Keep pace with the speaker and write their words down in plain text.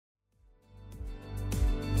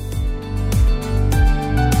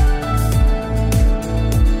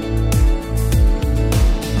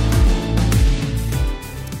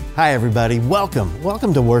Hi, everybody. Welcome.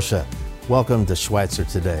 Welcome to worship. Welcome to Schweitzer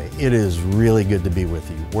today. It is really good to be with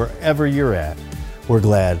you. Wherever you're at, we're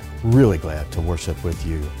glad, really glad to worship with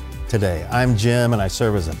you today. I'm Jim, and I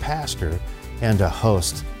serve as a pastor and a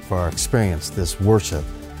host for our experience, this worship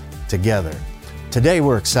together. Today,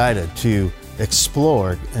 we're excited to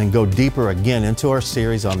explore and go deeper again into our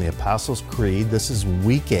series on the Apostles' Creed. This is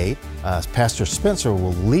week 8. Pastor Spencer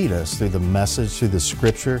will lead us through the message, through the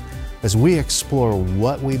scripture, as we explore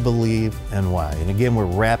what we believe and why. And again, we're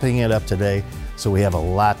wrapping it up today, so we have a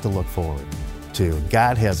lot to look forward to.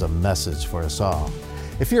 God has a message for us all.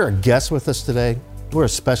 If you're a guest with us today, we're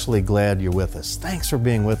especially glad you're with us. Thanks for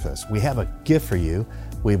being with us. We have a gift for you.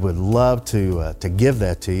 We would love to give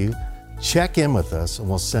that to you. Check in with us, and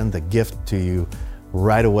we'll send the gift to you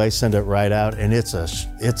right away. Send it right out, and it's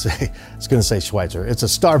going to say Schweitzer. It's a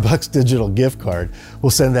Starbucks digital gift card. We'll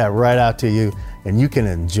send that right out to you, and you can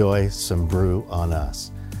enjoy some brew on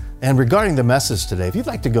us. And regarding the message today, if you'd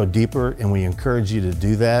like to go deeper, and we encourage you to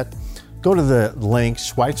do that, go to the link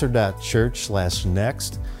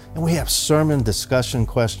schweitzer.church/next, and we have sermon discussion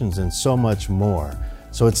questions and so much more.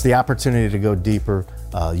 So it's the opportunity to go deeper.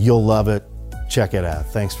 You'll love it. Check it out.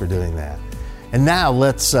 Thanks for doing that. And now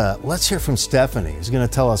let's hear from Stephanie, who's going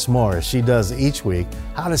to tell us more, as she does each week,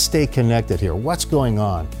 how to stay connected here. What's going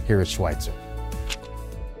on here at Schweitzer?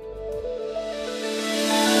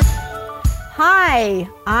 Hi,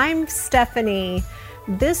 I'm Stephanie.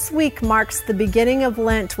 This week marks the beginning of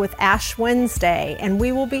Lent with Ash Wednesday, and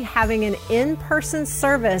we will be having an in-person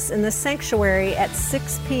service in the sanctuary at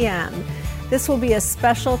 6 p.m. This will be a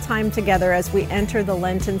special time together as we enter the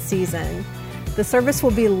Lenten season. The service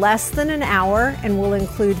will be less than an hour and will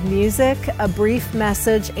include music, a brief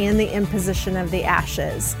message, and the imposition of the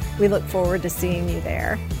ashes. We look forward to seeing you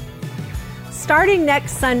there. Starting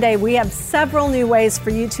next Sunday, we have several new ways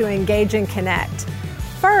for you to engage and connect.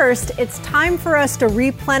 First, it's time for us to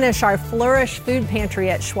replenish our Flourish food pantry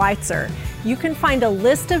at Schweitzer. You can find a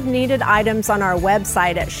list of needed items on our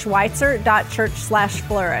website at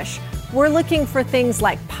schweitzer.church/flourish. We're looking for things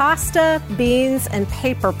like pasta, beans, and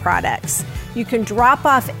paper products. You can drop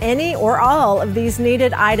off any or all of these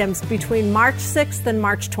needed items between March 6th and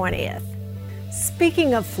March 20th.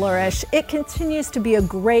 Speaking of Flourish, it continues to be a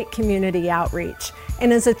great community outreach.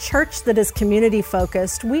 And as a church that is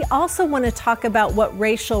community-focused, we also want to talk about what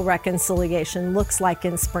racial reconciliation looks like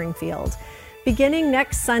in Springfield. Beginning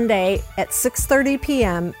next Sunday at 6:30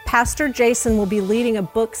 p.m., Pastor Jason will be leading a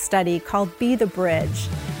book study called Be the Bridge.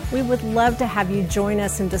 We would love to have you join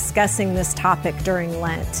us in discussing this topic during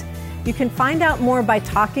Lent. You can find out more by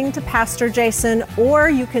talking to Pastor Jason, or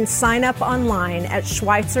you can sign up online at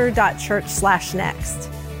schweitzer.church/next.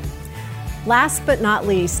 Last but not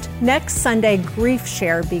least, next Sunday, Grief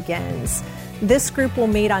Share begins. This group will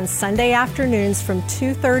meet on Sunday afternoons from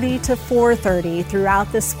 2:30 to 4:30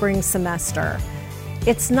 throughout the spring semester.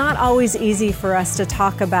 It's not always easy for us to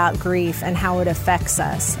talk about grief and how it affects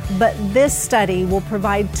us, but this study will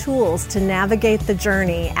provide tools to navigate the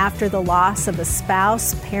journey after the loss of a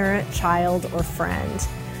spouse, parent, child, or friend.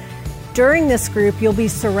 During this group, you'll be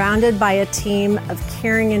surrounded by a team of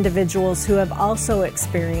caring individuals who have also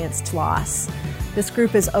experienced loss. This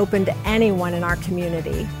group is open to anyone in our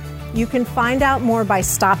community. You can find out more by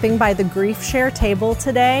stopping by the Grief Share table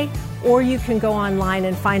today, or you can go online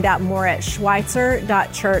and find out more at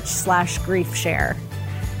schweitzer.church/griefshare.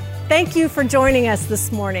 Thank you for joining us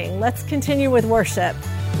this morning. Let's continue with worship.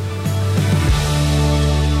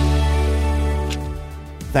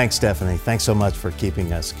 Thanks, Stephanie. Thanks so much for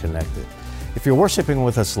keeping us connected. If you're worshiping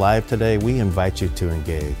with us live today, we invite you to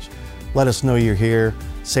engage. Let us know you're here.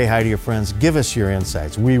 Say hi to your friends. Give us your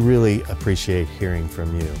insights. We really appreciate hearing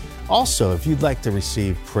from you. Also, if you'd like to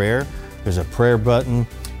receive prayer, there's a prayer button.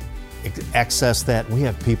 Access that. We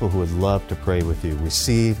have people who would love to pray with you.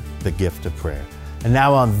 Receive the gift of prayer. And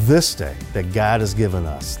now on this day that God has given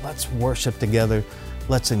us, let's worship together.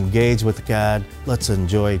 Let's engage with God. Let's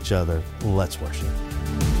enjoy each other. Let's worship.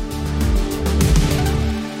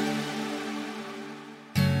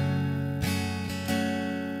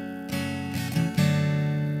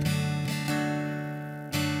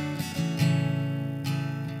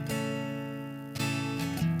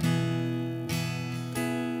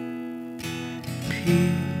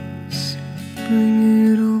 Peace,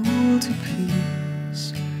 bring it all to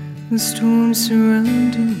peace. The storm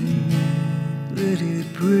surrounding me, let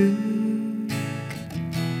it break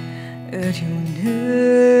at your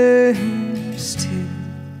name. Still,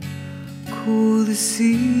 cool the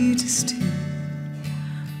sea to still,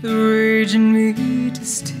 the rage in me to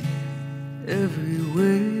still every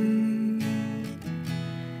way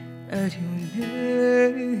at your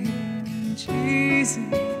name,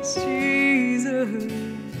 Jesus.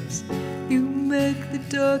 You make the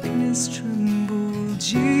darkness tremble.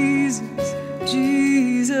 Jesus,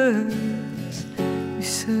 Jesus, you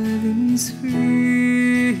silence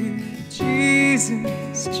fear.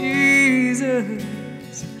 Jesus, Jesus,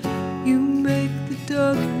 you make the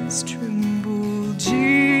darkness tremble.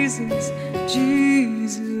 Jesus,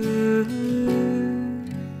 Jesus.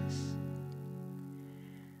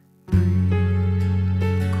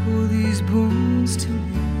 Call these bones to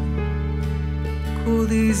live, call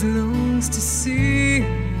these lungs to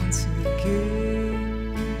sing once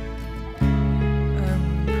again. I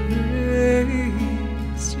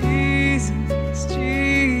will praise Jesus,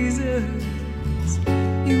 Jesus.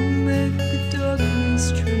 You make the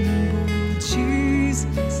darkness tremble.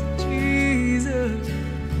 Jesus, Jesus.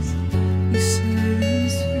 You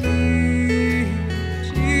silence fear.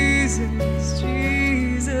 Jesus,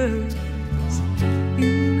 Jesus.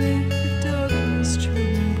 You make the darkness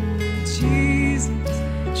tremble. Jesus,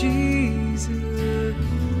 Jesus.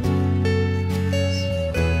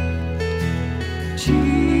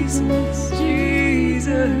 Jesus,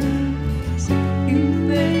 Jesus. You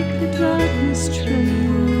make the darkness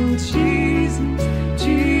tremble. Jesus,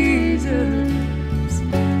 Jesus.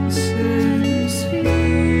 You silence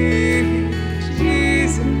fear.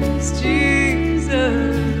 Jesus,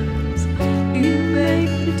 Jesus. You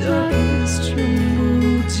make the darkness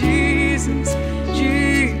tremble. Jesus,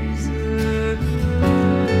 Jesus.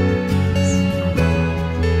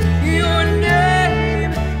 Your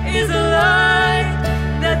name is a light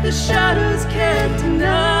that the shadows can't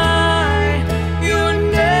deny. Your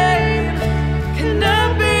name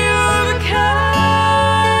cannot be overcome.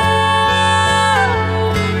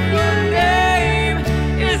 Your name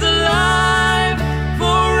is alive,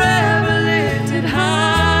 forever lifted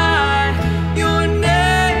high. Your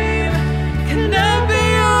name cannot be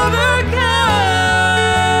overcome.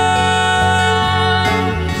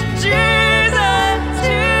 Jesus,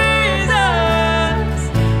 Jesus,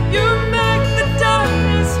 you make the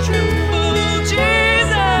darkness tremble.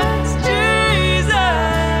 Jesus,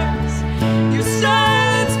 Jesus, you silence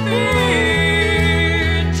fear. Jesus,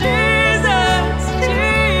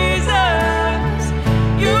 Jesus,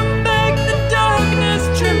 you make the darkness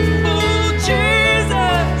tremble.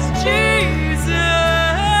 Jesus, Jesus.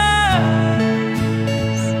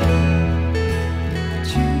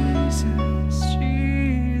 Jesus,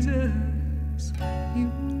 Jesus, you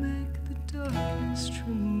make the darkness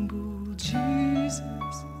tremble. Jesus,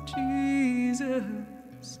 Jesus,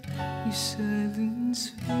 you silence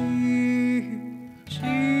fear.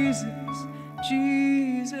 Jesus,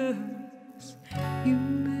 Jesus, you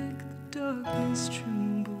make the darkness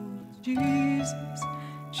tremble. Jesus,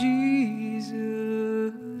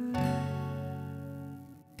 Jesus.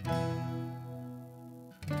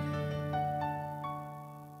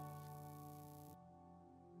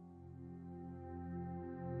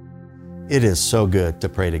 It is so good to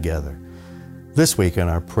pray together. This week in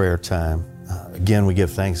our prayer time, again, we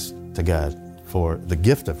give thanks to God for the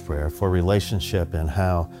gift of prayer, for relationship, and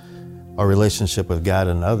how our relationship with God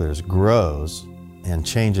and others grows and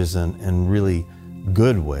changes in really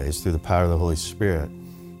good ways through the power of the Holy Spirit.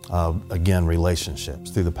 Again,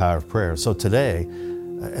 relationships through the power of prayer. So today,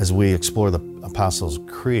 as we explore the Apostles'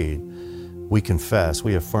 Creed, we confess,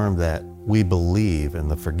 we affirm that we believe in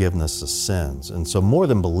the forgiveness of sins. And so more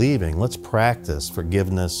than believing, let's practice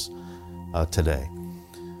forgiveness today.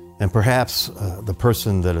 And perhaps the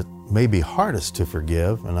person that it may be hardest to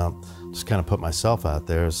forgive, and I'll just kind of put myself out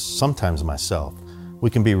there, is sometimes myself.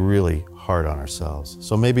 We can be really hard on ourselves.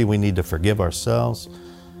 So maybe we need to forgive ourselves,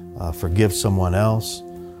 forgive someone else,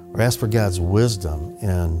 or ask for God's wisdom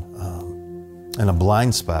in a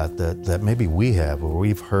blind spot that maybe we have, where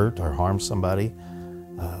we've hurt or harmed somebody,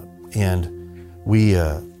 and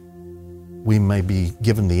we may be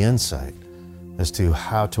given the insight as to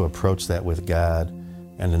how to approach that with God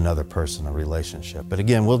and another person, a relationship. But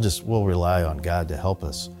again, we'll rely on God to help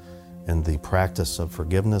us in the practice of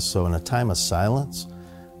forgiveness. So in a time of silence,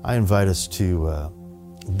 I invite us to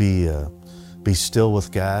be still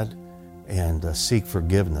with God and seek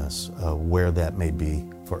forgiveness where that may be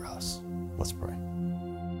for us. Let's pray.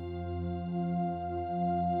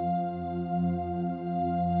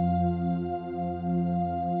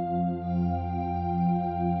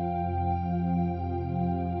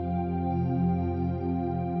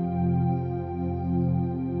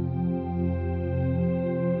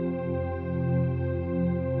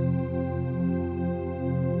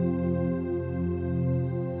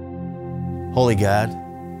 Holy God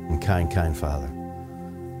and kind Father,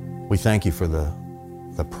 we thank you for the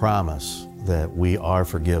promise that we are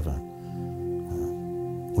forgiven.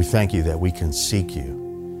 We thank you that we can seek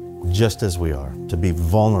you just as we are, to be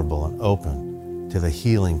vulnerable and open to the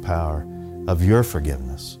healing power of your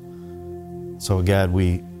forgiveness. So God,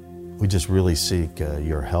 we just really seek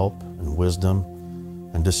your help and wisdom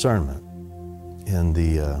and discernment in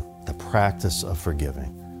the practice of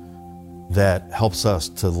forgiving that helps us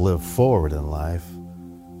to live forward in life,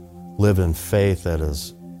 live in faith that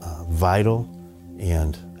is vital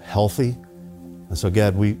and healthy. And so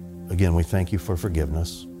God, we thank you for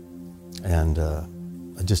forgiveness, and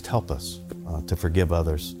just help us to forgive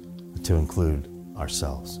others, to include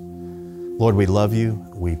ourselves. Lord, we love you,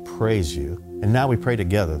 we praise you, and now we pray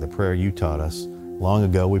together the prayer you taught us long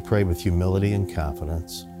ago. We pray with humility and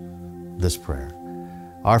confidence this prayer.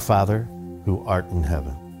 Our Father, who art in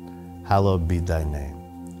heaven, hallowed be thy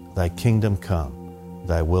name. Thy kingdom come,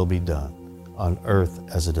 thy will be done, on earth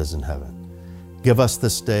as it is in heaven. Give us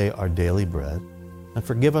this day our daily bread, and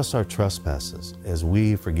forgive us our trespasses, as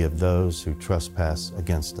we forgive those who trespass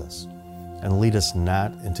against us. And lead us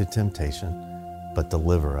not into temptation, but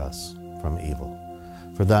deliver us from evil.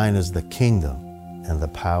 For thine is the kingdom, and the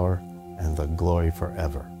power, and the glory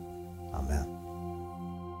forever. Amen.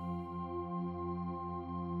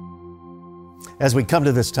 As we come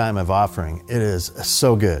to this time of offering, it is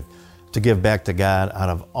so good to give back to God out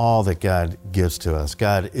of all that God gives to us.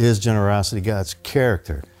 God is generosity. God's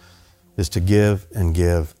character is to give and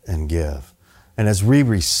give and give. And as we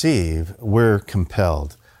receive, we're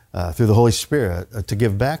compelled through the Holy Spirit to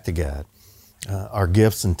give back to God our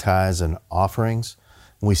gifts and tithes and offerings.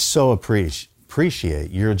 We so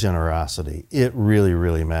appreciate your generosity. It really,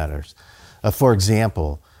 really matters. For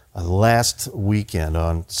example, last weekend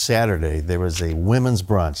on Saturday, there was a women's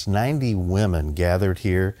brunch. 90 women gathered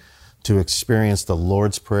here to experience the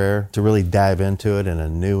Lord's Prayer, to really dive into it in a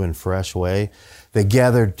new and fresh way. They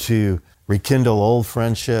gathered to rekindle old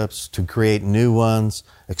friendships, to create new ones,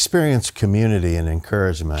 experience community and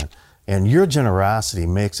encouragement. And your generosity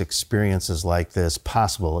makes experiences like this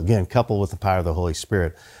possible, again, coupled with the power of the Holy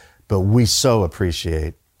Spirit. But we so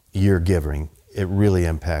appreciate your giving. It really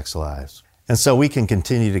impacts lives. And so we can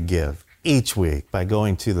continue to give each week by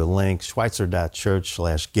going to the link,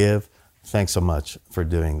 schweitzer.church/give. Thanks so much for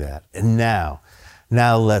doing that. And now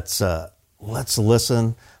let's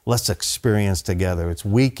listen, let's experience together. It's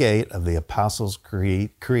week 8 of the Apostles'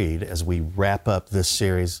 Creed as we wrap up this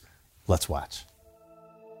series. Let's watch.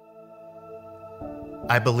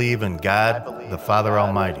 I believe in God, the Father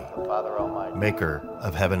Almighty, maker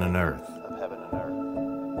of heaven and earth,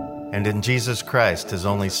 and in Jesus Christ, his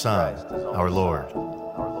only Son, our Lord,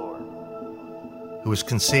 who was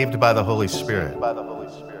conceived by the Holy Spirit,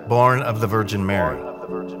 born of the Virgin Mary,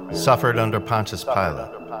 suffered under Pontius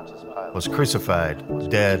Pilate, was crucified,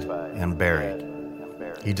 dead, and buried.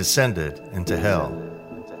 He descended into hell.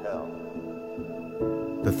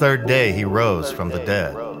 The third day he rose from the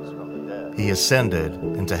dead. He ascended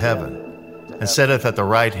into heaven, and sitteth at the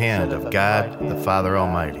right hand of God the Father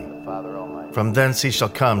Almighty. From thence he shall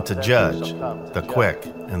come to judge the quick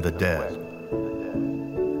and the dead.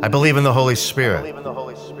 I believe in the Holy Spirit,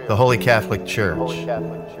 the Holy Catholic Church,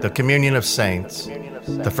 the communion of saints,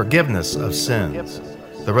 the forgiveness of sins,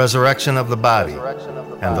 the resurrection of the body,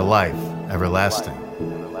 and the life everlasting.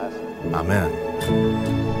 Amen.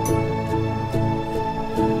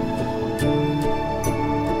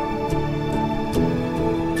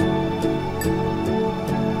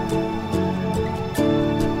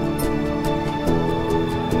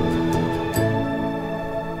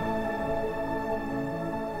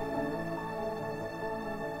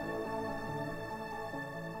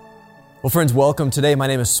 Well, friends, welcome. Today, my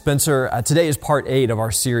name is Spencer. Today is part 8 of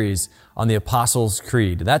our series on the Apostles'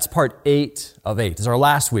 Creed. That's part 8 of 8. This is our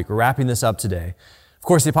last week. We're wrapping this up today. Of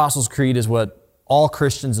course, the Apostles' Creed is what all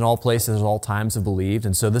Christians in all places at all times have believed.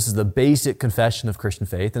 And so this is the basic confession of Christian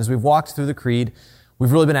faith. And as we've walked through the Creed,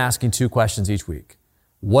 we've really been asking 2 questions each week.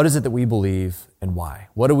 What is it that we believe and why?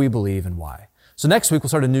 What do we believe and why? So next week, we'll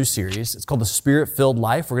start a new series. It's called The Spirit-Filled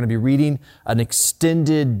Life. We're going to be reading an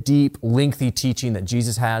extended, deep, lengthy teaching that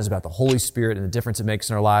Jesus has about the Holy Spirit and the difference it makes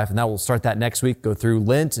in our life. And that will start that next week, go through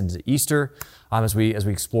Lent and Easter as we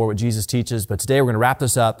explore what Jesus teaches. But today, we're going to wrap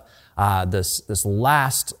this up, this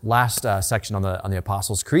last section on the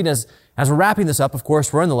Apostles' Creed. As we're wrapping this up, of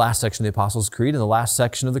course, we're in the last section of the Apostles' Creed, and the last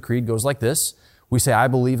section of the Creed goes like this. We say, I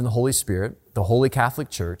believe in the Holy Spirit, the Holy Catholic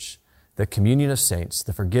Church, the communion of saints,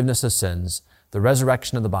 the forgiveness of sins, the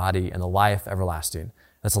resurrection of the body, and the life everlasting.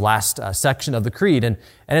 That's the last section of the creed. And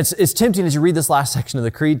it's tempting as you read this last section of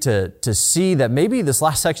the creed to see that maybe this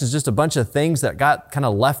last section is just a bunch of things that got kind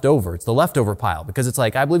of left over. It's the leftover pile, because it's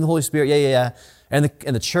like, I believe in the Holy Spirit, yeah. And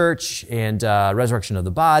the church, and resurrection of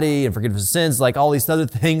the body, and forgiveness of sins, like all these other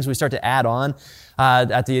things we start to add on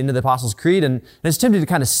at the end of the Apostles' Creed. And it's tempting to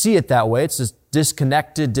kind of see it that way. It's this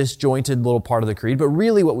disconnected, disjointed little part of the creed. But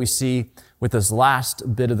really what we see with this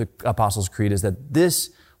last bit of the Apostles' Creed is that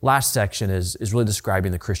this last section is really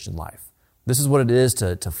describing the Christian life. This is what it is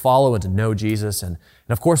to follow and to know Jesus. And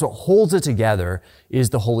of course, what holds it together is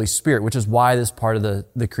the Holy Spirit, which is why this part of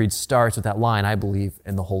the creed starts with that line, I believe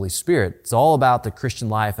in the Holy Spirit. It's all about the Christian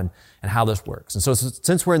life and how this works. And so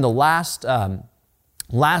since we're in the last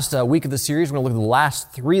week of the series, we're going to look at the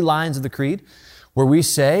last 3 lines of the creed, where we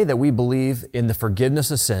say that we believe in the forgiveness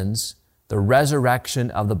of sins, the resurrection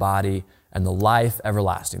of the body, and the life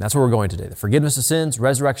everlasting. That's where we're going today. The forgiveness of sins,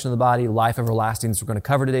 resurrection of the body, life everlasting. That's what we're going to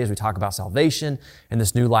cover today as we talk about salvation and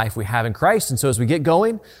this new life we have in Christ. And so as we get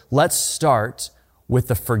going, let's start with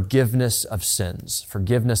the forgiveness of sins.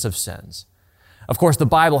 Forgiveness of sins. Of course, the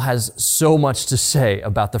Bible has so much to say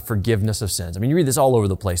about the forgiveness of sins. I mean, you read this all over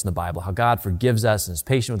the place in the Bible, how God forgives us and is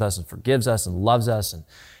patient with us and forgives us and loves us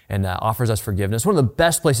and offers us forgiveness. One of the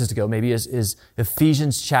best places to go maybe is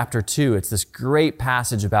Ephesians chapter 2. It's this great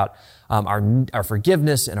passage about our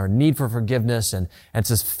forgiveness and our need for forgiveness. And it's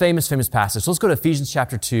this famous passage. So let's go to Ephesians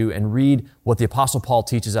chapter 2 and read what the Apostle Paul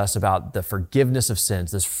teaches us about the forgiveness of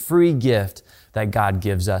sins, this free gift that God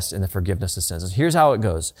gives us in the forgiveness of sins. And here's how it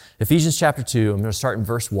goes. Ephesians chapter 2, I'm going to start in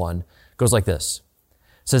verse 1. It goes like this.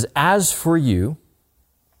 It says, as for you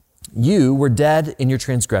were dead in your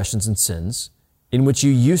transgressions and sins, in which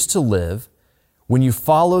you used to live when you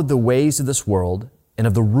followed the ways of this world and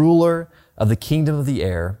of the ruler of the kingdom of the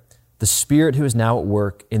air, the spirit who is now at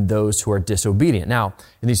work in those who are disobedient. Now,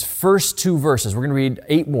 in these first 2 verses, we're going to read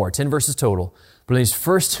 8 more, 10 verses total, but in these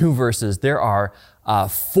first 2 verses, there are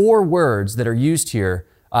 4 words that are used here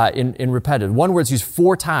in repetitive. One word's used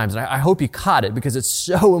 4 times, and I hope you caught it because it's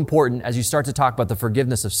so important as you start to talk about the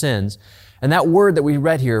forgiveness of sins. And that word that we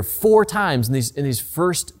read here 4 times in these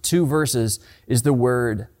first 2 verses is the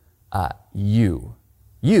word you.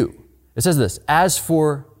 You. It says this, as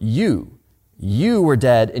for you were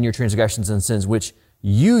dead in your transgressions and sins, which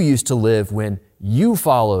you used to live when you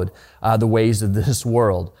followed the ways of this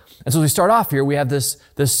world. And so as we start off here, we have this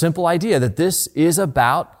simple idea that this is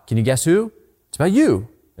about, can you guess who? It's about you.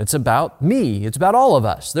 It's about me. It's about all of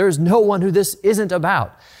us. There is no one who this isn't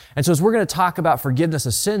about. And so as we're going to talk about forgiveness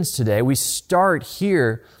of sins today, we start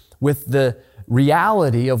here with the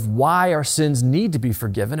reality of why our sins need to be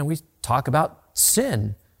forgiven, and we talk about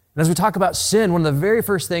sin. And as we talk about sin, one of the very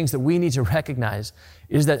first things that we need to recognize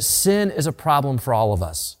is that sin is a problem for all of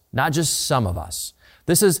us, not just some of us.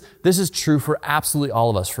 This is true for absolutely all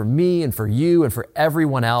of us, for me and for you and for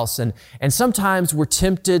everyone else. And sometimes we're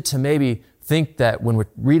tempted to maybe think that when we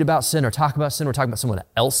read about sin or talk about sin, we're talking about someone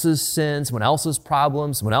else's sin, someone else's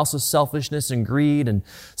problems, someone else's selfishness and greed, and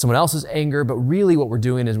someone else's anger. But really what we're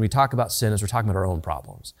doing is when we talk about sin is we're talking about our own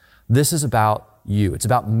problems. This is about you. It's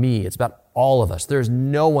about me. It's about all of us. There's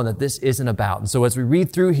no one that this isn't about. And so as we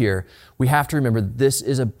read through here, we have to remember this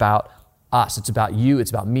is about us. It's about you. It's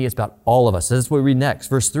about me. It's about all of us. That's what we read next.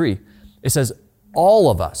 Verse 3. It says, all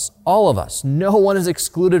of us. No one is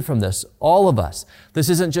excluded from this. All of us. This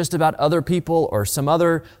isn't just about other people or some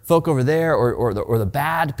other folk over there or the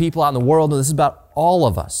bad people out in the world. No, this is about all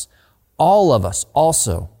of us. All of us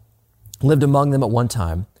also lived among them at one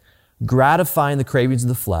time, gratifying the cravings of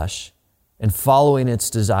the flesh and following its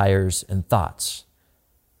desires and thoughts.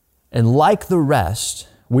 And like the rest,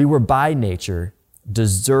 we were by nature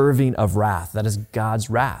deserving of wrath. That is God's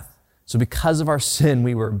wrath. So because of our sin,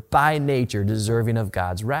 we were by nature deserving of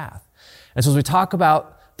God's wrath. And so as we talk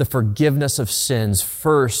about the forgiveness of sins,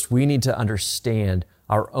 first, we need to understand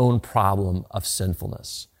our own problem of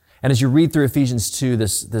sinfulness. And as you read through Ephesians 2,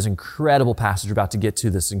 this incredible passage we're about to get to,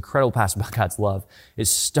 this incredible passage about God's love, it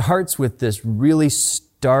starts with this really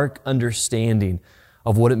stark understanding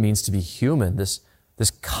of what it means to be human, this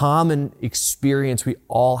common experience we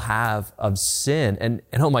all have of sin. And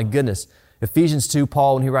oh my goodness, Ephesians 2,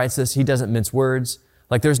 Paul, when he writes this, he doesn't mince words.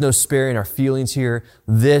 Like there's no sparing our feelings here.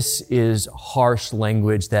 This is harsh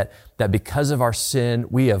language that because of our sin,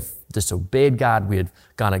 we have disobeyed God. We have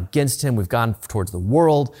gone against Him. We've gone towards the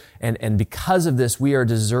world. And because of this, we are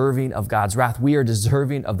deserving of God's wrath. We are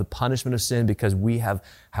deserving of the punishment of sin because we have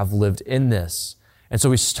lived in this. And so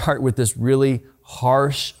we start with this really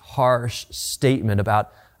harsh statement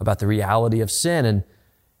about the reality of sin.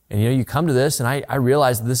 And you come to this, and I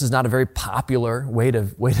realize that this is not a very popular way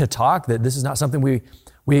to talk, that this is not something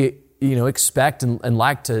we expect and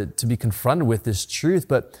like to be confronted with this truth,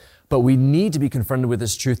 but we need to be confronted with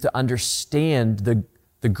this truth to understand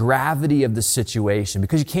the gravity of the situation,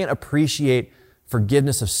 because you can't appreciate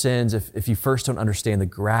forgiveness of sins if you first don't understand the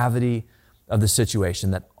gravity of the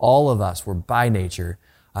situation, that all of us were by nature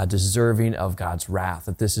deserving of God's wrath,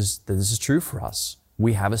 that this is true for us.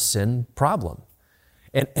 We have a sin problem.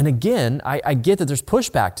 And again, I get that there's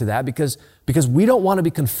pushback to that because we don't want to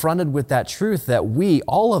be confronted with that truth that we,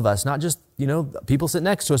 all of us, not just, people sit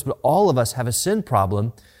next to us, but all of us have a sin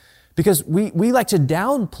problem, because we like to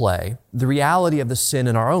downplay the reality of the sin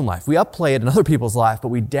in our own life. We upplay it in other people's life, but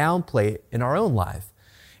we downplay it in our own life.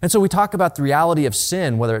 And so we talk about the reality of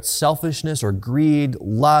sin, whether it's selfishness or greed,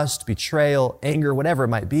 lust, betrayal, anger, whatever it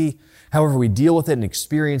might be. However we deal with it and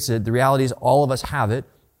experience it, the reality is all of us have it,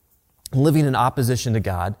 living in opposition to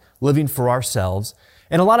God, living for ourselves.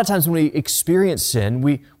 And a lot of times when we experience sin,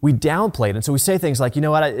 we downplay it. And so we say things like,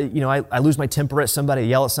 I lose my temper at somebody, I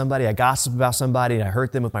yell at somebody, I gossip about somebody, and I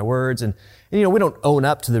hurt them with my words. And we don't own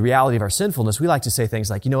up to the reality of our sinfulness. We like to say things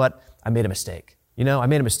like, I made a mistake. I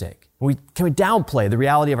made a mistake. Can we downplay the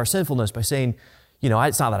reality of our sinfulness by saying,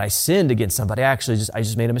 it's not that I sinned against somebody, I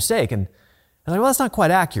just made a mistake. And I'm like, well, that's not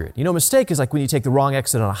quite accurate. A mistake is like when you take the wrong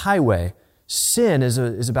exit on a highway. Sin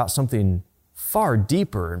is about something far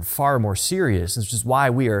deeper and far more serious, which is why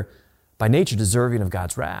we are by nature deserving of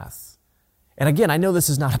God's wrath. And again, I know this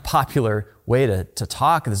is not a popular way to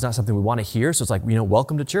talk, and it's not something we want to hear, so it's like,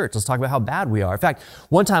 welcome to church. Let's talk about how bad we are. In fact,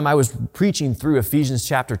 one time I was preaching through Ephesians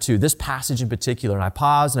chapter 2, this passage in particular, and I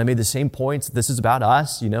paused and I made the same points. This is about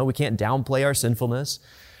us, we can't downplay our sinfulness.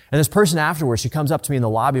 And this person afterwards, she comes up to me in the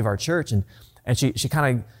lobby of our church, and she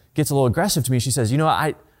kind of gets a little aggressive to me. She says,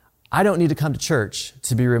 I don't need to come to church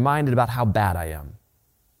to be reminded about how bad I am.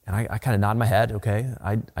 And I kind of nod my head. Okay,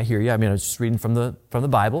 I hear you. I was just reading from the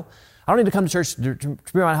Bible. I don't need to come to church to be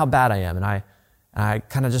reminded how bad I am. And I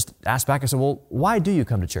kind of just asked back. I said, well, why do you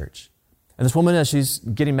come to church? And this woman, as she's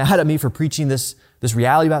getting mad at me for preaching this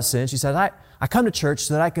reality about sin, she said, I come to church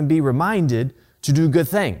so that I can be reminded to do good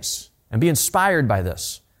things and be inspired by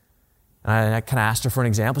this. And I kind of asked her for an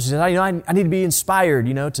example. She said, I need to be inspired,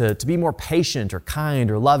 to be more patient or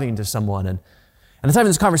kind or loving to someone. And I was having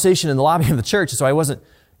this conversation in the lobby of the church, so I wasn't,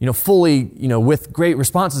 fully, with great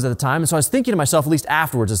responses at the time. And so I was thinking to myself, at least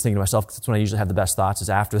afterwards, because that's when I usually have the best thoughts, is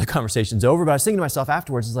after the conversation's over. But I was thinking to myself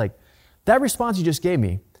afterwards, it's like, that response you just gave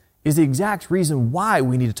me is the exact reason why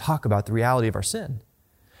we need to talk about the reality of our sin.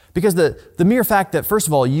 Because the mere fact that, first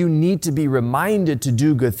of all, you need to be reminded to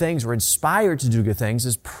do good things or inspired to do good things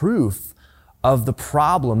is proof of the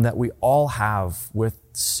problem that we all have with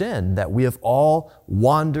sin, that we have all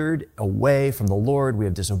wandered away from the Lord, we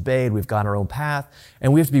have disobeyed, we've gone our own path,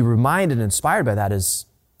 and we have to be reminded and inspired by that is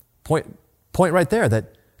point right there, that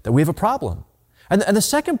we have a problem. And the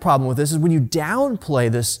second problem with this is when you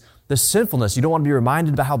downplay this sinfulness, you don't want to be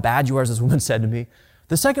reminded about how bad you are, as this woman said to me.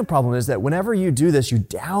 The second problem is that whenever you do this, you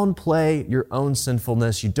downplay your own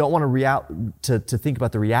sinfulness. You don't want to think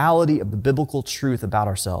about the reality of the biblical truth about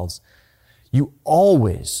ourselves. You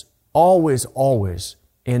always, always, always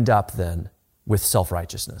end up then with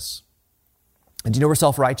self-righteousness. And do you know where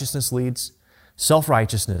self-righteousness leads?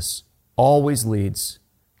 Self-righteousness always leads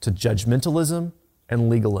to judgmentalism and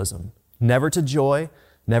legalism. Never to joy,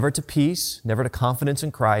 never to peace, never to confidence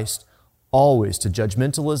in Christ, always to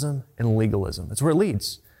judgmentalism and legalism. That's where it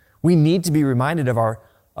leads. We need to be reminded of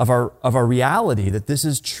our reality, that this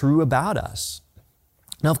is true about us.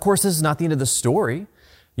 Now, of course, this is not the end of the story.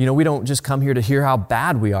 We don't just come here to hear how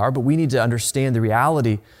bad we are, but we need to understand the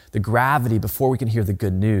reality, the gravity, before we can hear the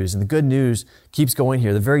good news. And the good news keeps going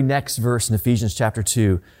here. The very next verse in Ephesians chapter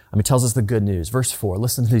 2, tells us the good news. Verse 4,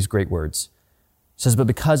 listen to these great words. It says, but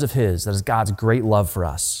because of that is God's great love for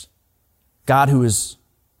us, God who is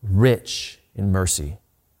rich in mercy,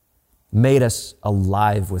 made us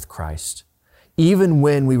alive with Christ, even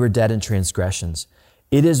when we were dead in transgressions.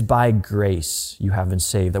 It is by grace you have been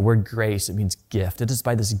saved. The word grace, it means gift. It is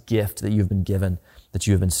by this gift that you have been given that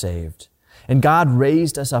you have been saved. And God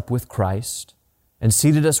raised us up with Christ and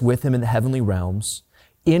seated us with him in the heavenly realms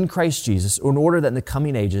in Christ Jesus, in order that in the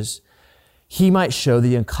coming ages he might show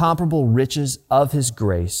the incomparable riches of his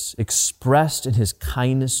grace expressed in his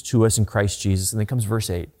kindness to us in Christ Jesus. And then comes verse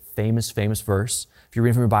 8, famous verse. If you're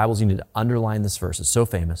reading from your Bibles, you need to underline this verse. It's so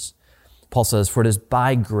famous. Paul says, for it is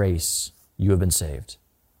by grace you have been saved.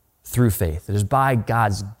 Through faith. It is by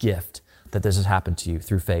God's gift that this has happened to you,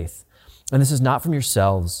 through faith. And this is not from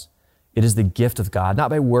yourselves. It is the gift of God, not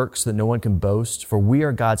by works that no one can boast, for we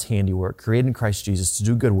are God's handiwork, created in Christ Jesus to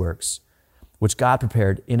do good works, which God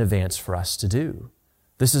prepared in advance for us to do.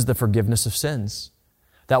 This is the forgiveness of sins.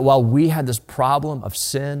 that while we had this problem of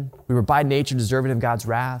sin, we were by nature deserving of God's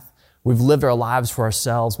wrath, we've lived our lives for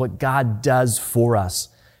ourselves. What God does for us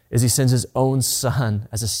is he sends his own son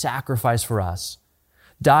as a sacrifice for us,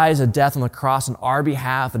 dies a death on the cross on our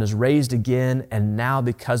behalf and is raised again. And now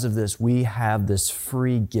because of this, we have this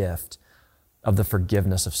free gift of the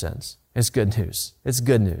forgiveness of sins. It's good news. It's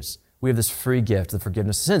good news. We have this free gift of the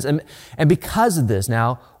forgiveness of sins. And because of this,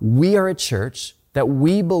 now we are a church that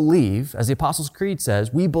we believe, as the Apostles' Creed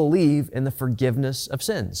says, we believe in the forgiveness of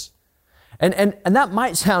sins. And that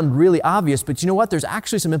might sound really obvious, but you know what? There's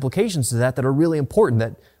actually some implications to that are really important,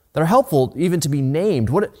 that are helpful even to be named.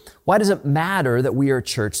 Why does it matter that we are a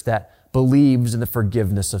church that believes in the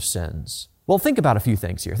forgiveness of sins? Well, think about a few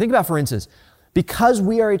things here. Think about, for instance, because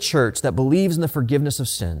we are a church that believes in the forgiveness of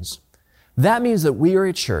sins, that means that we are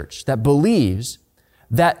a church that believes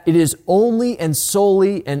that it is only and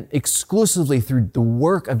solely and exclusively through the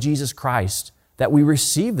work of Jesus Christ that we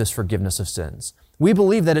receive this forgiveness of sins. We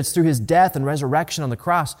believe that it's through his death and resurrection on the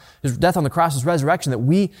cross, his death on the cross, his resurrection, that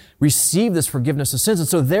we receive this forgiveness of sins. And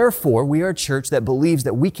so therefore, we are a church that believes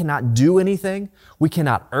that we cannot do anything. We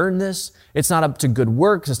cannot earn this. It's not up to good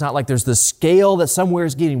works. It's not like there's this scale that somewhere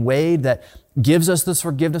is getting weighed that gives us this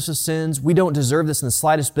forgiveness of sins. We don't deserve this in the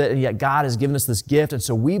slightest bit, and yet God has given us this gift. And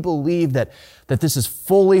so we believe that this is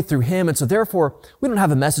fully through him. And so therefore, we don't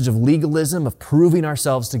have a message of legalism, of proving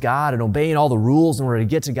ourselves to God and obeying all the rules in order to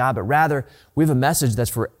get to God, but rather we have a message that's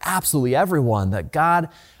for absolutely everyone, that God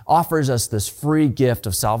offers us this free gift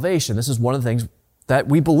of salvation. This is one of the things that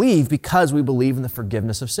we believe because we believe in the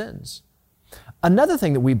forgiveness of sins. Another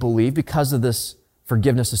thing that we believe because of this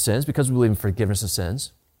forgiveness of sins, because we believe in forgiveness of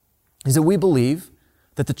sins, is that we believe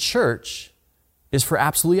that the church is for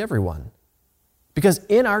absolutely everyone. Because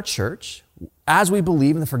in our church, as we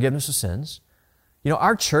believe in the forgiveness of sins,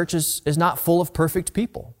 our church is not full of perfect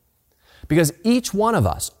people. Because each one of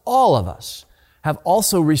us, all of us, have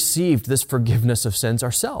also received this forgiveness of sins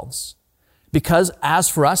ourselves. Because as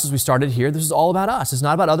for us, as we started here, this is all about us. It's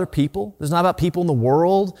not about other people. It's not about people in the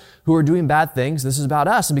world who are doing bad things. This is about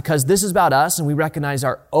us. And because this is about us and we recognize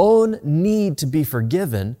our own need to be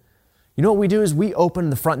forgiven, you know what we do is we open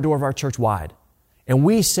the front door of our church wide and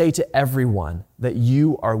we say to everyone that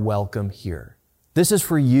you are welcome here. This is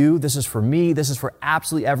for you. This is for me. This is for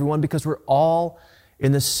absolutely everyone because we're all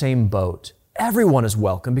in the same boat. Everyone is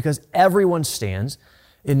welcome because everyone stands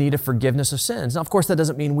in need of forgiveness of sins. Now, of course, that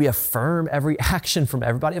doesn't mean we affirm every action from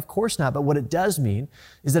everybody. Of course not. But what it does mean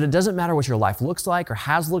is that it doesn't matter what your life looks like or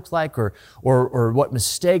has looked like or what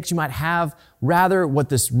mistakes you might have. Rather, what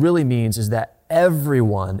this really means is that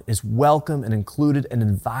everyone is welcome and included and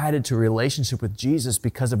invited to a relationship with Jesus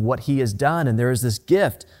because of what he has done. And there is this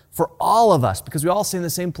gift for all of us because we all stay in the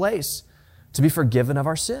same place to be forgiven of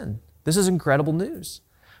our sin. This is incredible news.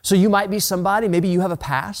 So you might be somebody, maybe you have a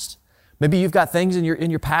past. Maybe you've got things in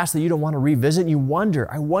your past that you don't want to revisit and you wonder,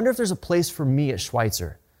 I wonder if there's a place for me at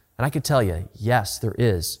Schweitzer. And I could tell you, yes, there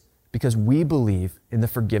is, because we believe in the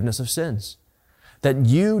forgiveness of sins. That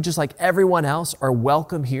you, just like everyone else, are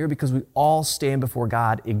welcome here because we all stand before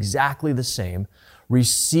God exactly the same,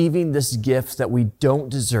 receiving this gift that we don't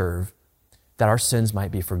deserve, that our sins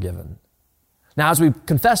might be forgiven. Now, as we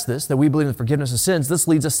confess this, that we believe in the forgiveness of sins, this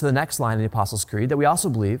leads us to the next line in the Apostles' Creed, that we also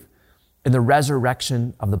believe in the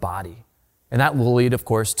resurrection of the body. And that will lead, of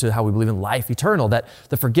course, to how we believe in life eternal, that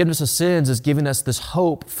the forgiveness of sins is giving us this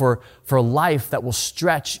hope for life that will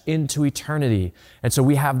stretch into eternity. And so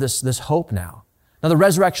we have this hope now. Now, the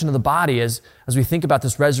resurrection of the body, as we think about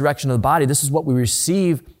this resurrection of the body, this is what we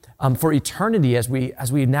receive for eternity as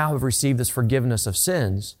we now have received this forgiveness of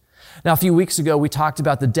sins. Now, a few weeks ago, we talked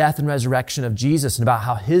about the death and resurrection of Jesus and about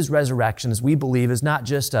how his resurrection, as we believe, is not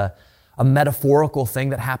just a metaphorical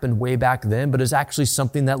thing that happened way back then, but is actually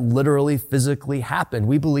something that literally, physically happened.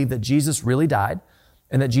 We believe that Jesus really died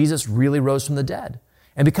and that Jesus really rose from the dead.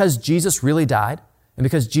 And because Jesus really died and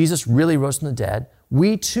because Jesus really rose from the dead,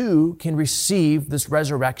 we too can receive this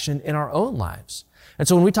resurrection in our own lives. And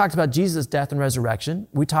so when we talked about Jesus' death and resurrection,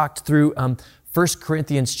 we talked through 1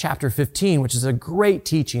 Corinthians chapter 15, which is a great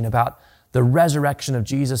teaching about the resurrection of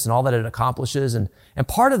Jesus and all that it accomplishes. And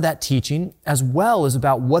part of that teaching as well is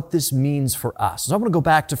about what this means for us. So I want to go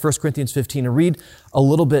back to 1 Corinthians 15 and read a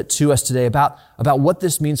little bit to us today about what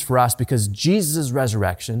this means for us, because Jesus'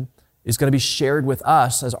 resurrection is going to be shared with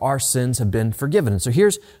us as our sins have been forgiven. And so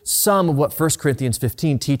here's some of what 1 Corinthians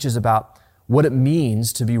 15 teaches about what it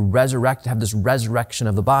means to be resurrected, to have this resurrection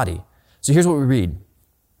of the body. So here's what we read.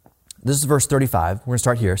 This is verse 35. We're going to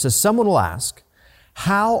start here. It says, someone will ask,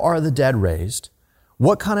 how are the dead raised?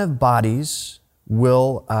 What kind of bodies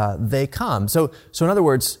will they come? So in other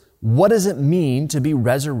words, what does it mean to be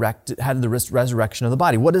resurrected, have the resurrection of the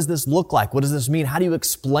body? What does this look like? What does this mean? How do you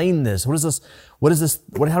explain this? How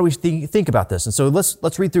do we think about this? And so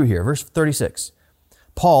let's read through here. Verse 36.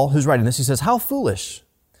 Paul, who's writing this, he says, "How foolish!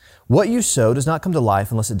 What you sow does not come to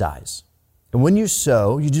life unless it dies. And when you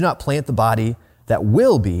sow, you do not plant the body that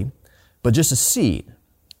will be, but just a seed,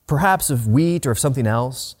 perhaps of wheat or of something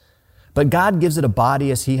else. But God gives it a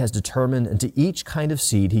body as he has determined, and to each kind of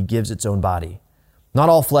seed he gives its own body. Not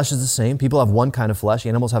all flesh is the same. People have one kind of flesh,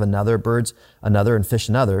 animals have another, birds another, and fish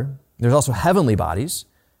another. There's also heavenly bodies,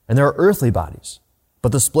 and there are earthly bodies.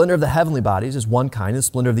 But the splendor of the heavenly bodies is one kind, and the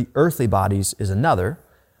splendor of the earthly bodies is another.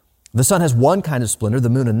 The sun has one kind of splendor, the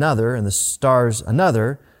moon another, and the stars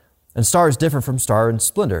another, and stars differ from star in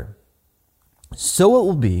splendor. So it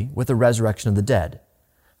will be with the resurrection of the dead.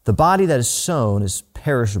 The body that is sown is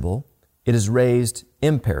perishable, it is raised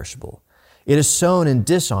imperishable. It is sown in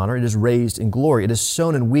dishonor, it is raised in glory. It is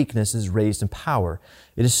sown in weakness, it is raised in power.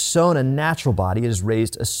 It is sown a natural body, it is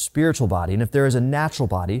raised a spiritual body. And if there is a natural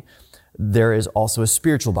body, there is also a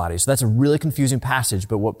spiritual body. So that's a really confusing passage,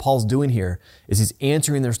 but what Paul's doing here is he's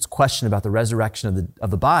answering this question about the resurrection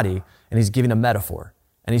of the body, and he's giving a metaphor.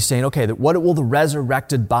 And he's saying, okay, what will the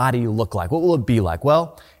resurrected body look like? What will it be like?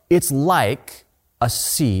 Well, it's like a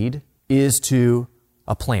seed is to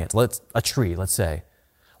a plant, a tree, let's say.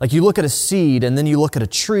 Like you look at a seed and then you look at a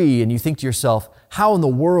tree and you think to yourself, how in the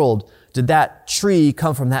world did that tree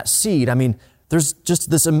come from that seed? I mean, there's just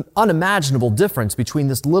this unimaginable difference between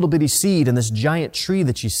this little bitty seed and this giant tree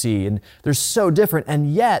that you see. And they're so different,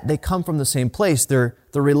 and yet they come from the same place. They're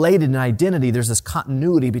related in identity. There's this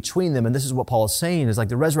continuity between them. And this is what Paul is saying, is like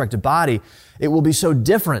the resurrected body, it will be so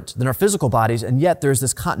different than our physical bodies. And yet there's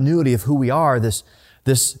this continuity of who we are, this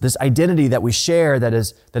identity that we share that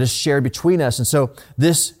is shared between us. And so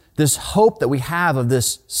this hope that we have of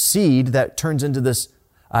this seed that turns into this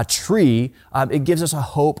tree, it gives us a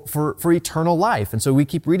hope for eternal life. And so we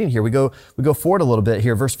keep reading here. We go forward a little bit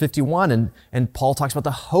here, verse 51, and Paul talks about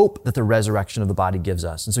the hope that the resurrection of the body gives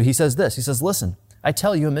us. And so he says this, he says, "Listen, I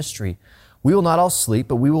tell you a mystery. We will not all sleep,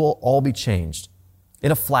 but we will all be changed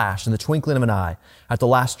in a flash, in the twinkling of an eye, at the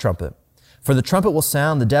last trumpet. For the trumpet will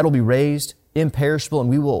sound, the dead will be raised, imperishable, and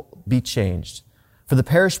we will be changed. For the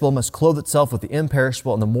perishable must clothe itself with the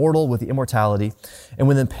imperishable, and the mortal with the immortality. And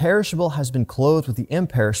when the perishable has been clothed with the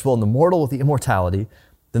imperishable, and the mortal with the immortality,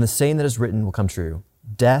 then the saying that is written will come true.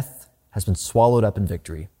 Death has been swallowed up in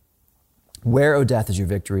victory. Where, O death, is your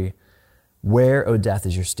victory? Where, O death,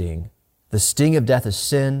 is your sting? The sting of death is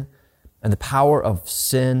sin, and the power of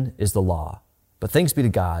sin is the law. But thanks be to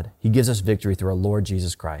God, he gives us victory through our Lord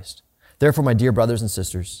Jesus Christ. Therefore, my dear brothers and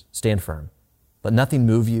sisters, stand firm. Let nothing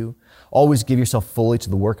move you. Always give yourself fully to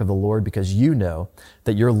the work of the Lord, because you know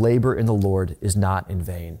that your labor in the Lord is not in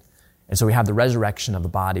vain." And so we have the resurrection of the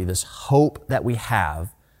body, this hope that we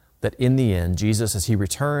have that in the end, Jesus, as he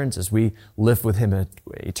returns, as we live with him in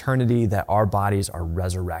eternity, that our bodies are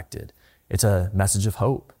resurrected. It's a message of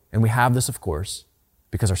hope. And we have this, of course,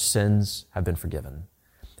 because our sins have been forgiven.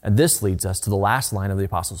 And this leads us to the last line of the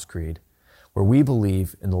Apostles' Creed, where we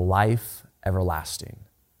believe in the life everlasting.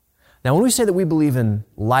 Now, when we say that we believe in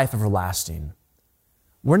life everlasting,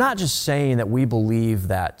 we're not just saying that we believe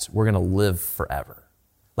that we're going to live forever.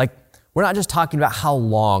 Like, we're not just talking about how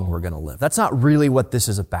long we're going to live. That's not really what this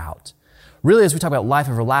is about. Really, as we talk about life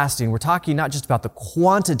everlasting, we're talking not just about the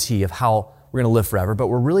quantity of how we're going to live forever, but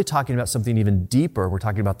we're really talking about something even deeper. We're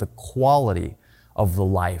talking about the quality of the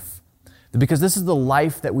life. Because this is the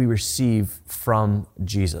life that we receive from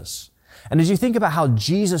Jesus. And as you think about how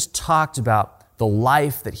Jesus talked about the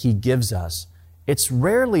life that he gives us, it's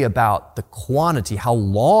rarely about the quantity, how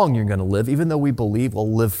long you're going to live, even though we believe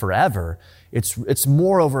we'll live forever. It's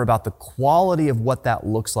moreover about the quality of what that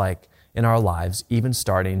looks like in our lives, even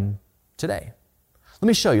starting today. Let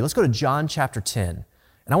me show you. Let's go to John chapter 10.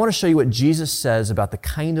 And I want to show you what Jesus says about the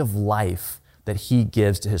kind of life that he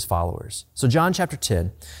gives to his followers. So John chapter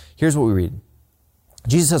 10, here's what we read.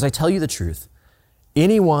 Jesus says, "I tell you the truth.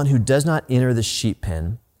 Anyone who does not enter the sheep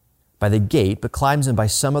pen by the gate, but climbs in by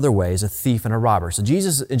some other way, is a thief and a robber." So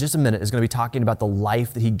Jesus, in just a minute, is going to be talking about the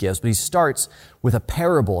life that he gives, but he starts with a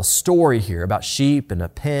parable, a story here about sheep and a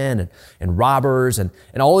pen and robbers, and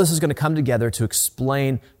all this is going to come together to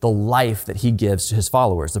explain the life that he gives to his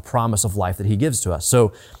followers, the promise of life that he gives to us.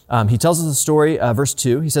 So he tells us the story, verse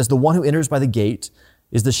 2, he says, "The one who enters by the gate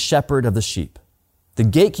is the shepherd of the sheep. The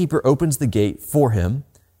gatekeeper opens the gate for him,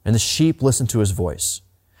 and the sheep listen to his voice.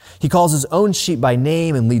 He calls his own sheep by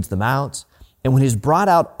name and leads them out. And when he's brought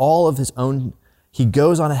out all of his own, he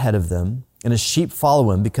goes on ahead of them, and his sheep follow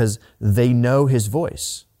him because they know his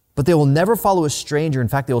voice. But they will never follow a stranger. In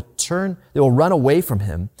fact, they will run away from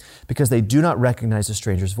him because they do not recognize a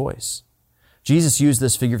stranger's voice. Jesus used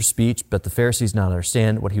this figure of speech, but the Pharisees did not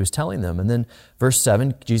understand what he was telling them. And then verse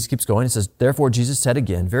 7, Jesus keeps going. He says, therefore Jesus said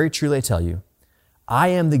again, very truly I tell you, I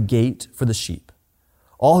am the gate for the sheep.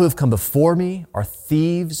 All who have come before me are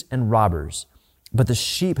thieves and robbers, but the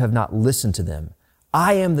sheep have not listened to them.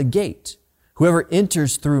 I am the gate. Whoever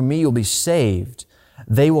enters through me will be saved.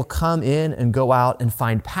 They will come in and go out and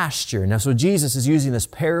find pasture. Now, so Jesus is using this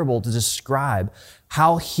parable to describe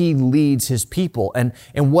how he leads his people and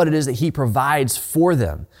what it is that he provides for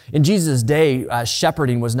them. In Jesus' day,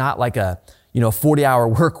 shepherding was not like a 40-hour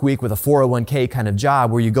work week with a 401k kind of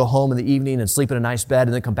job where you go home in the evening and sleep in a nice bed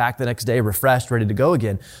and then come back the next day refreshed, ready to go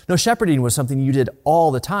again. No, shepherding was something you did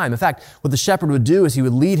all the time. In fact, what the shepherd would do is he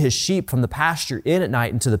would lead his sheep from the pasture in at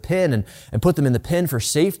night into the pen and put them in the pen for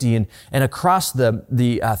safety. And across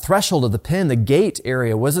the threshold of the pen, the gate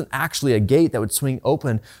area wasn't actually a gate that would swing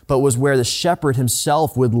open, but was where the shepherd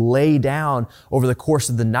himself would lay down over the course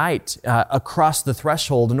of the night across the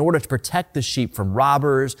threshold in order to protect the sheep from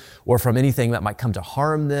robbers or from anything that might come to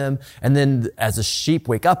harm them. And then as the sheep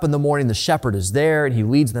wake up in the morning, the shepherd is there and he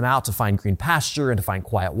leads them out to find green pasture and to find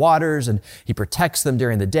quiet waters, and he protects them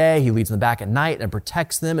during the day. He leads them back at night and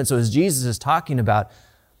protects them. And so as Jesus is talking about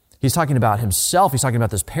himself. He's talking about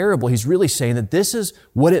this parable. He's really saying that this is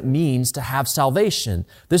what it means to have salvation.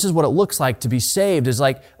 This is what it looks like to be saved, is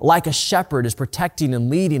like a shepherd is protecting and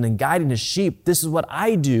leading and guiding his sheep. This is what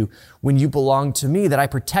I do when you belong to me, that I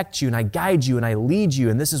protect you and I guide you and I lead you,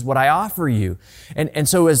 and this is what I offer you. And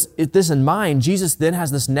so with this in mind, Jesus then has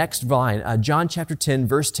this next line, John chapter 10,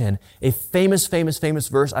 verse 10, a famous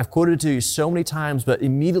verse. I've quoted it to you so many times, but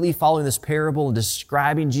immediately following this parable and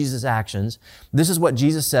describing Jesus' actions, this is what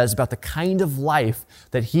Jesus says about the kind of life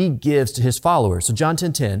that he gives to his followers. So John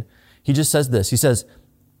 10:10, he just says this. He says,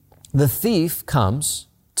 the thief comes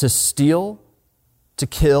to steal, to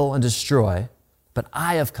kill, and destroy, but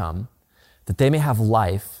I have come that they may have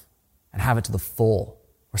life and have it to the full.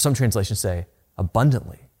 Or some translations say,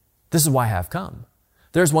 abundantly. This is why I have come.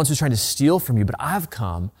 There's one who's trying to steal from you, but I've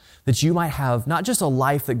come that you might have not just a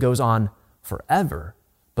life that goes on forever,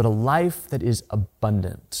 but a life that is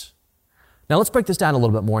abundant. Now let's break this down a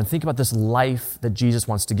little bit more and think about this life that Jesus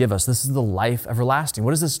wants to give us. This is the life everlasting.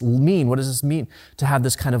 What does this mean? What does this mean to have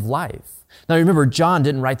this kind of life? Now remember, John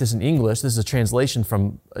didn't write this in English. This is a translation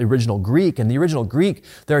from original Greek. And the original Greek,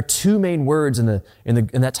 there are two main words in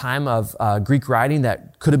that time of Greek writing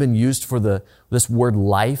that could have been used for this word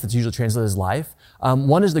life. It's usually translated as life.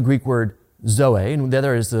 One is the Greek word zoe, and the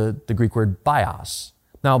other is the Greek word bios.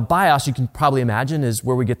 Now, bios, you can probably imagine, is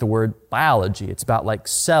where we get the word biology. It's about like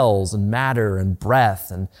cells and matter and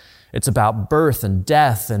breath, and it's about birth and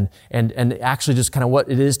death and actually just kind of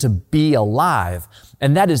what it is to be alive.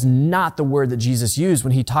 And that is not the word that Jesus used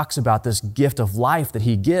when he talks about this gift of life that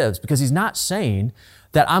he gives, because he's not saying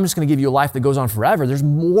that I'm just going to give you a life that goes on forever. There's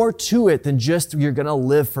more to it than just you're going to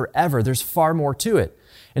live forever. There's far more to it.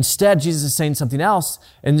 Instead, Jesus is saying something else,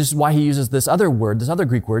 and this is why he uses this other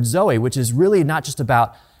Greek word, zoe, which is really not just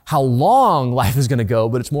about how long life is going to go,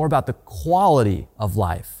 but it's more about the quality of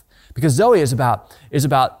life. Because zoe is about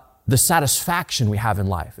the satisfaction we have in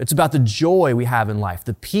life. It's about the joy we have in life,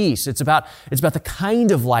 the peace. It's about the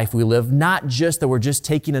kind of life we live, not just that we're just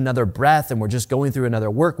taking another breath and we're just going through another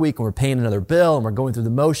work week and we're paying another bill and we're going through the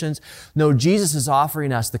motions. No, Jesus is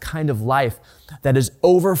offering us the kind of life that is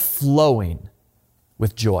overflowing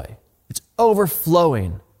with joy. It's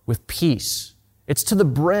overflowing with peace. It's to the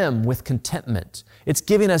brim with contentment. It's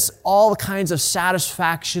giving us all kinds of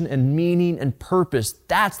satisfaction and meaning and purpose.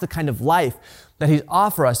 That's the kind of life that He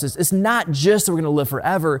offers us. It's not just that we're going to live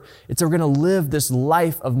forever. It's that we're going to live this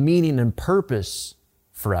life of meaning and purpose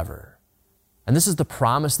forever. And this is the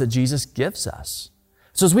promise that Jesus gives us.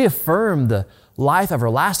 So as we affirm the life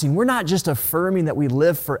everlasting, we're not just affirming that we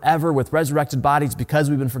live forever with resurrected bodies because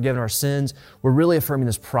we've been forgiven our sins. We're really affirming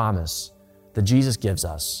this promise that Jesus gives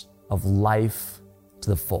us of life to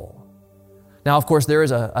the full. Now, of course, there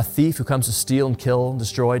is a thief who comes to steal and kill and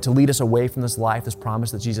destroy, to lead us away from this life, this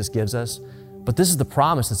promise that Jesus gives us. But this is the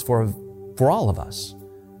promise that's for all of us.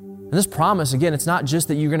 And this promise, again, it's not just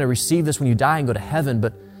that you're going to receive this when you die and go to heaven,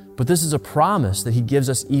 but this is a promise that He gives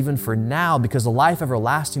us even for now, because the life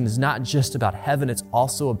everlasting is not just about heaven, it's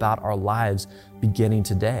also about our lives beginning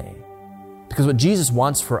today. Because what Jesus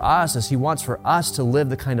wants for us is He wants for us to live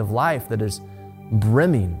the kind of life that is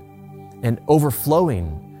brimming and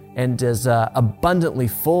overflowing and is abundantly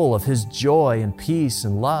full of His joy and peace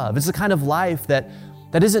and love. It's the kind of life that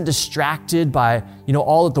that isn't distracted by,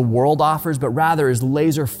 all that the world offers, but rather is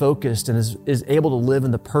laser focused and is able to live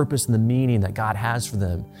in the purpose and the meaning that God has for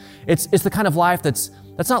them. It's the kind of life that's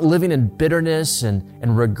not living in bitterness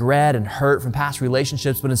and regret and hurt from past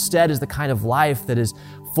relationships, but instead is the kind of life that is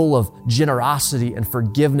full of generosity and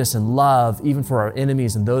forgiveness and love, even for our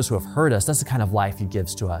enemies and those who have hurt us. That's the kind of life He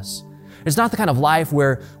gives to us. It's not the kind of life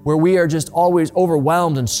where we are just always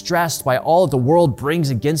overwhelmed and stressed by all that the world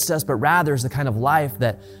brings against us, but rather is the kind of life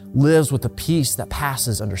that lives with a peace that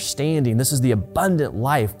passes understanding. This is the abundant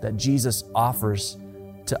life that Jesus offers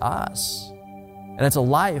to us. And it's a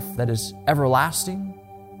life that is everlasting,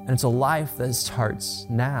 and it's a life that starts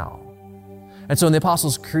now. And so in the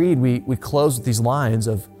Apostles' Creed, we close with these lines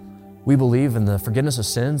of, we believe in the forgiveness of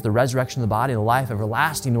sins, the resurrection of the body, and the life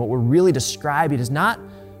everlasting. And what we're really describing is not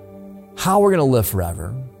how we're going to live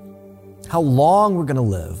forever, how long we're going to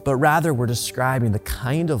live, but rather we're describing the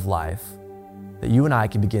kind of life that you and I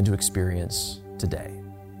can begin to experience today.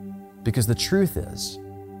 Because the truth is,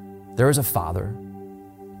 there is a Father,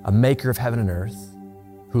 a maker of heaven and earth,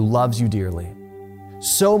 who loves you dearly,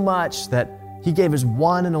 so much that He gave His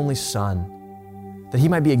one and only Son, that He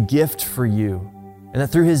might be a gift for you, and that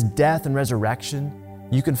through His death and resurrection,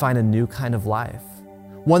 you can find a new kind of life,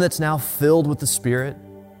 one that's now filled with the Spirit,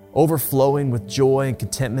 overflowing with joy and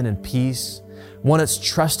contentment and peace, one that's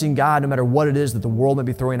trusting God no matter what it is that the world may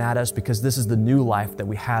be throwing at us, because this is the new life that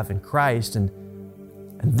we have in Christ. And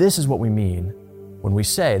this is what we mean when we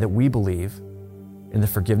say that we believe in the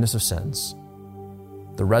forgiveness of sins,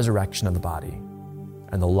 the resurrection of the body,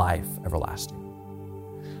 and the life everlasting.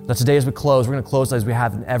 Now today as we close, we're going to close as we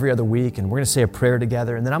have in every other week, and we're going to say a prayer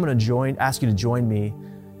together, and then I'm going to ask you to join me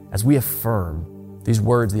as we affirm these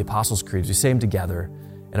words, the Apostles' Creed. We say them together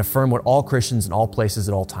and affirm what all Christians in all places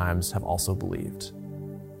at all times have also believed.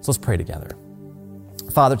 So let's pray together.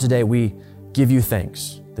 Father, today we give you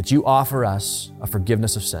thanks that you offer us a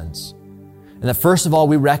forgiveness of sins. And that first of all,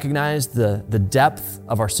 we recognize the depth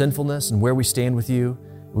of our sinfulness and where we stand with you.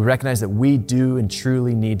 We recognize that we do and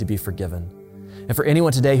truly need to be forgiven. And for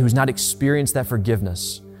anyone today who's not experienced that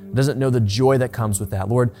forgiveness, doesn't know the joy that comes with that,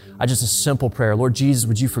 Lord, a simple prayer. Lord Jesus,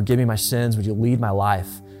 would you forgive me my sins? Would you lead my life?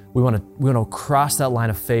 We want to cross that line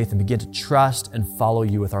of faith and begin to trust and follow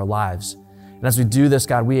you with our lives. And as we do this,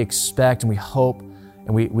 God, we expect and we hope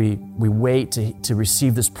and we wait to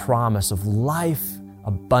receive this promise of life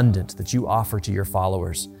abundant that you offer to your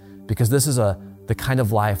followers, because this is the kind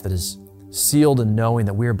of life that is sealed in knowing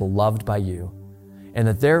that we are beloved by you, and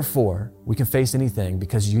that therefore we can face anything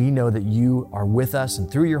because you know that you are with us,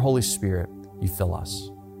 and through your Holy Spirit, you fill us.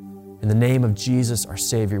 In the name of Jesus, our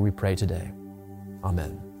Savior, we pray today.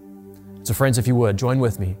 Amen. So friends, if you would, join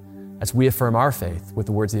with me as we affirm our faith with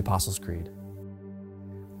the words of the Apostles' Creed.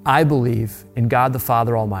 I believe in God the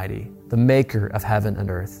Father Almighty, the maker of heaven and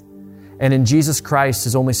earth, and in Jesus Christ,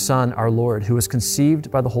 His only Son, our Lord, who was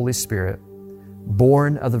conceived by the Holy Spirit,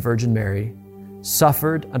 born of the Virgin Mary,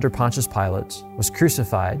 suffered under Pontius Pilate, was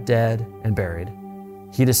crucified, dead, and buried.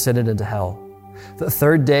 He descended into hell. The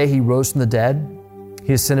third day He rose from the dead.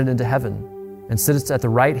 He ascended into heaven and sits at the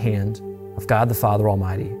right hand of God the Father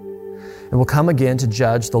Almighty, and will come again to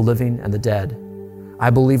judge the living and the dead.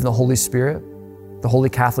 I believe in the Holy Spirit, the Holy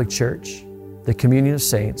Catholic Church, the communion of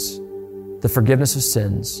saints, the forgiveness of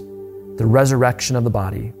sins, the resurrection of the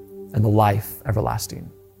body, and the life everlasting.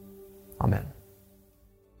 Amen.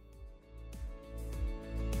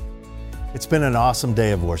 It's been an awesome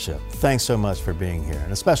day of worship. Thanks so much for being here.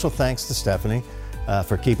 And a special thanks to Stephanie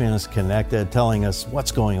for keeping us connected, telling us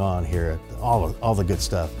what's going on here, all the good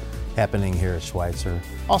stuff happening here at Schweitzer.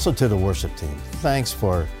 Also to the worship team, thanks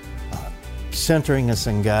for centering us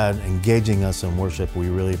in God, engaging us in worship. We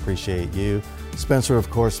really appreciate you. Spencer, of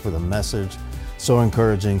course, for the message. So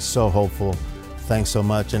encouraging, so hopeful. Thanks so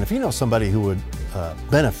much. And if you know somebody who would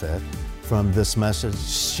benefit from this message,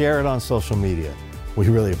 share it on social media. We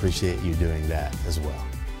really appreciate you doing that as well.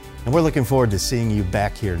 And we're looking forward to seeing you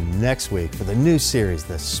back here next week for the new series,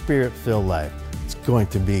 The Spirit-Filled Life. It's going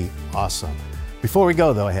to be awesome. Before we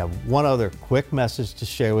go, though, I have one other quick message to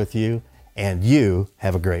share with you, and you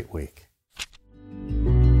have a great week.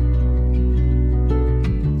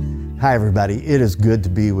 Hi, everybody. It is good to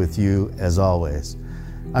be with you as always.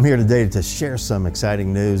 I'm here today to share some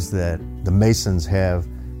exciting news that the Masons have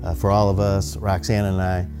for all of us, Roxanne and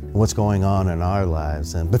I, and what's going on in our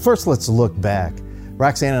lives. But first, let's look back.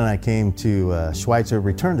 Roxanne and I came to Schweitzer,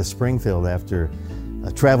 returned to Springfield after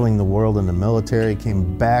traveling the world in the military,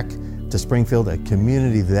 came back to Springfield, a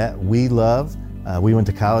community that we love. We went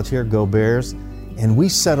to college here, go Bears, and we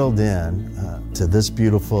settled in to this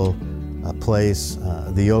beautiful place,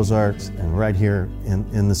 the Ozarks, and right here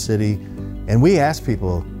in the city. And we asked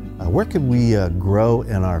people, where could we grow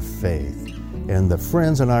in our faith? And the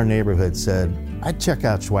friends in our neighborhood said, I'd check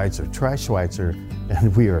out Schweitzer, try Schweitzer,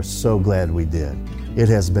 and we are so glad we did. It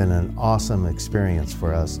has been an awesome experience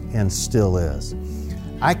for us and still is.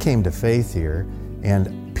 I came to faith here,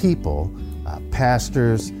 and people,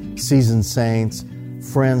 pastors, seasoned saints,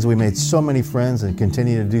 friends, we made so many friends and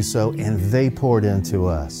continue to do so, and they poured into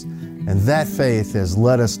us. And that faith has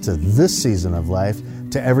led us to this season of life,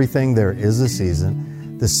 to everything there is a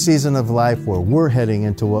season, the season of life where we're heading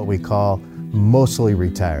into what we call mostly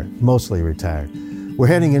retired. We're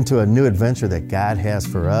heading into a new adventure that God has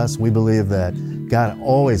for us. We believe that God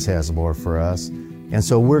always has more for us. And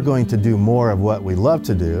so we're going to do more of what we love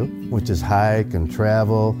to do, which is hike and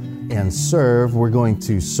travel and serve. We're going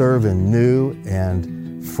to serve in new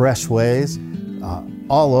and fresh ways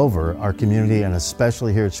all over our community, and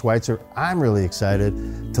especially here at Schweitzer. I'm really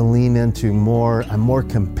excited to lean into more. I'm more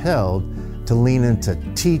compelled to lean into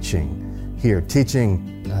teaching here,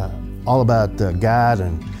 teaching all about God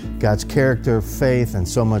and God's character, faith, and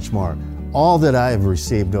so much more. All that I have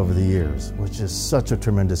received over the years, which is such a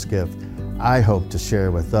tremendous gift, I hope to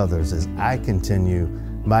share with others as I continue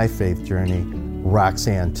my faith journey,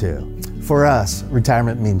 Roxanne too. For us,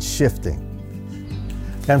 retirement means shifting.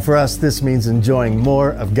 And for us, this means enjoying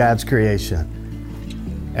more of God's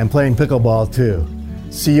creation and playing pickleball too.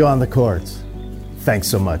 See you on the courts. Thanks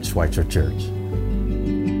so much, Schweitzer Church.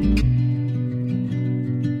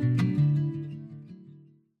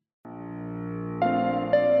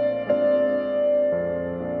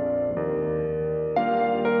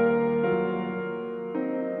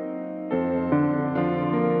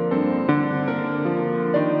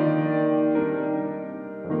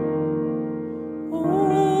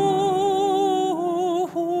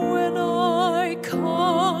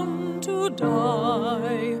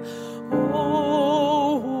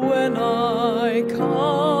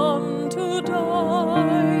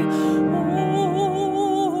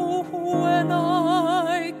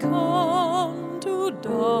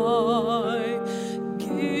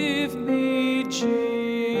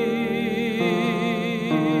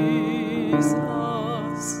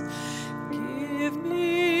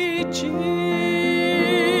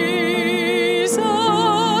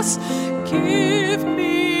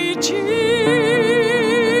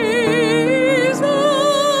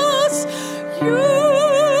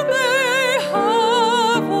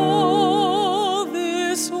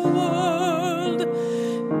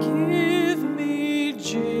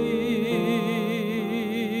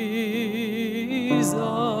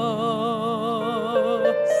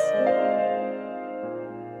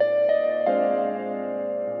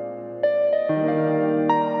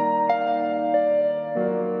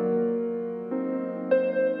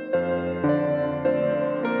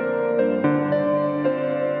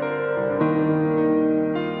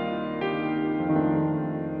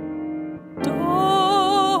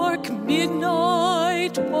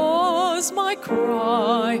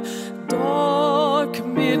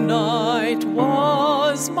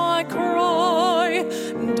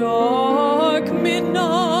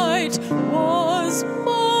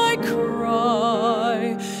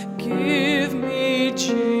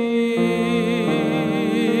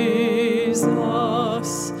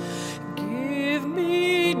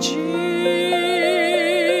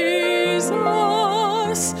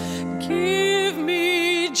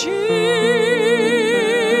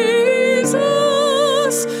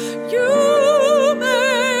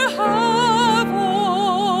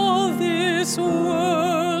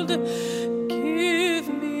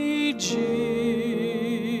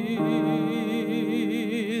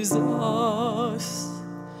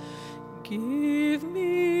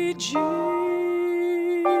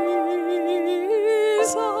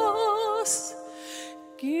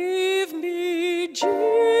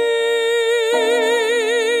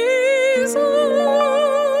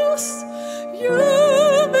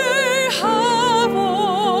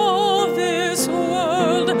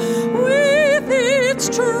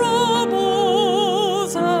 True.